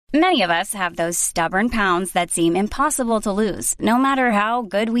Many of us have those stubborn pounds that seem impossible to lose, no matter how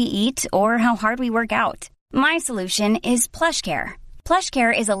good we eat or how hard we work out. My solution is PlushCare.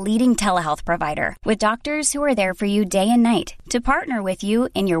 PlushCare is a leading telehealth provider with doctors who are there for you day and night to partner with you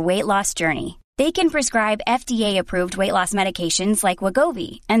in your weight loss journey. They can prescribe FDA-approved weight loss medications like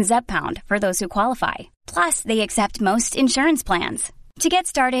Wegovy and Zepbound for those who qualify. Plus, they accept most insurance plans. To get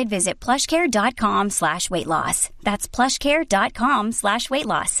started, visit plushcare.com/weightloss. That's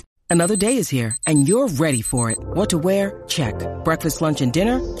plushcare.com/weightloss. Another day is here, and you're ready for it. What to wear? Check. Breakfast, lunch, and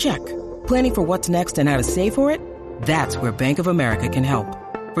dinner? Check. Planning for what's next and how to save for it? That's where Bank of America can help.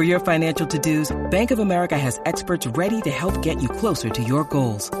 For your financial to-dos, Bank of America has experts ready to help get you closer to your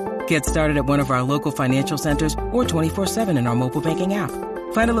goals. Get started at one of our local financial centers or 24/7 in our mobile banking app.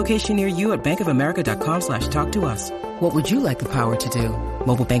 Find a location near you at bankofamerica.com/talktous. What would you like the power to do?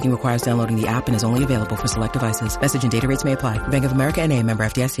 Mobile banking requires downloading the app and is only available for select devices. Message and data rates may apply. Bank of America N.A., member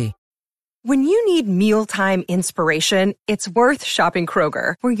FDIC. When you need mealtime inspiration, it's worth shopping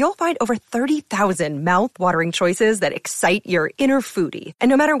Kroger, where you'll find over 30,000 mouth-watering choices that excite your inner foodie. And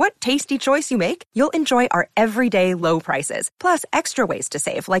no matter what tasty choice you make, you'll enjoy our everyday low prices, plus extra ways to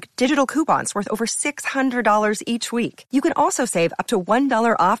save, like digital coupons worth over $600 each week. You can also save up to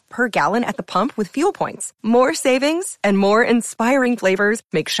 $1 off per gallon at the pump with fuel points. More savings and more inspiring flavors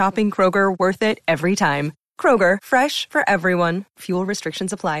make shopping Kroger worth it every time. Kroger, fresh for everyone. Fuel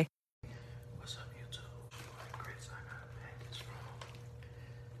restrictions apply.